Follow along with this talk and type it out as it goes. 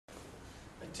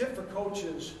tip for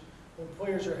coaches when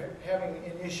players are having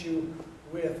an issue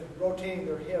with rotating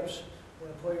their hips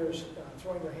when a player is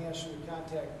throwing their hands through the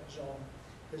contact zone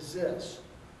is this.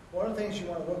 One of the things you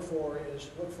want to look for is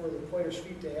look for the player's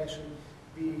feet to actually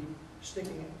be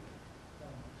sticking,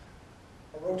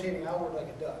 or rotating outward like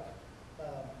a duck.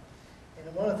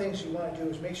 And one of the things you want to do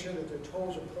is make sure that their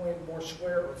toes are pointed more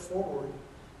square or forward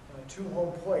to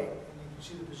home plate, and you can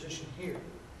see the position here.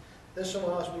 This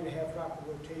allows me to have proper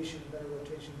rotation, better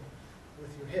rotation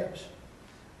with your hips.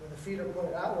 When the feet are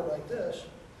pointed outward like this,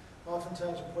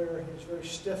 oftentimes a player is very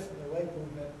stiff in their leg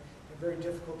movement and very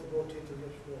difficult to rotate their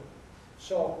hips forward.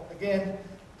 So again,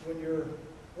 when you're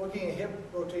looking at hip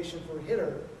rotation for a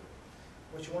hitter,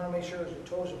 what you want to make sure is your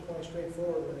toes are pointed straight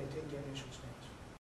forward when they take their initial snap.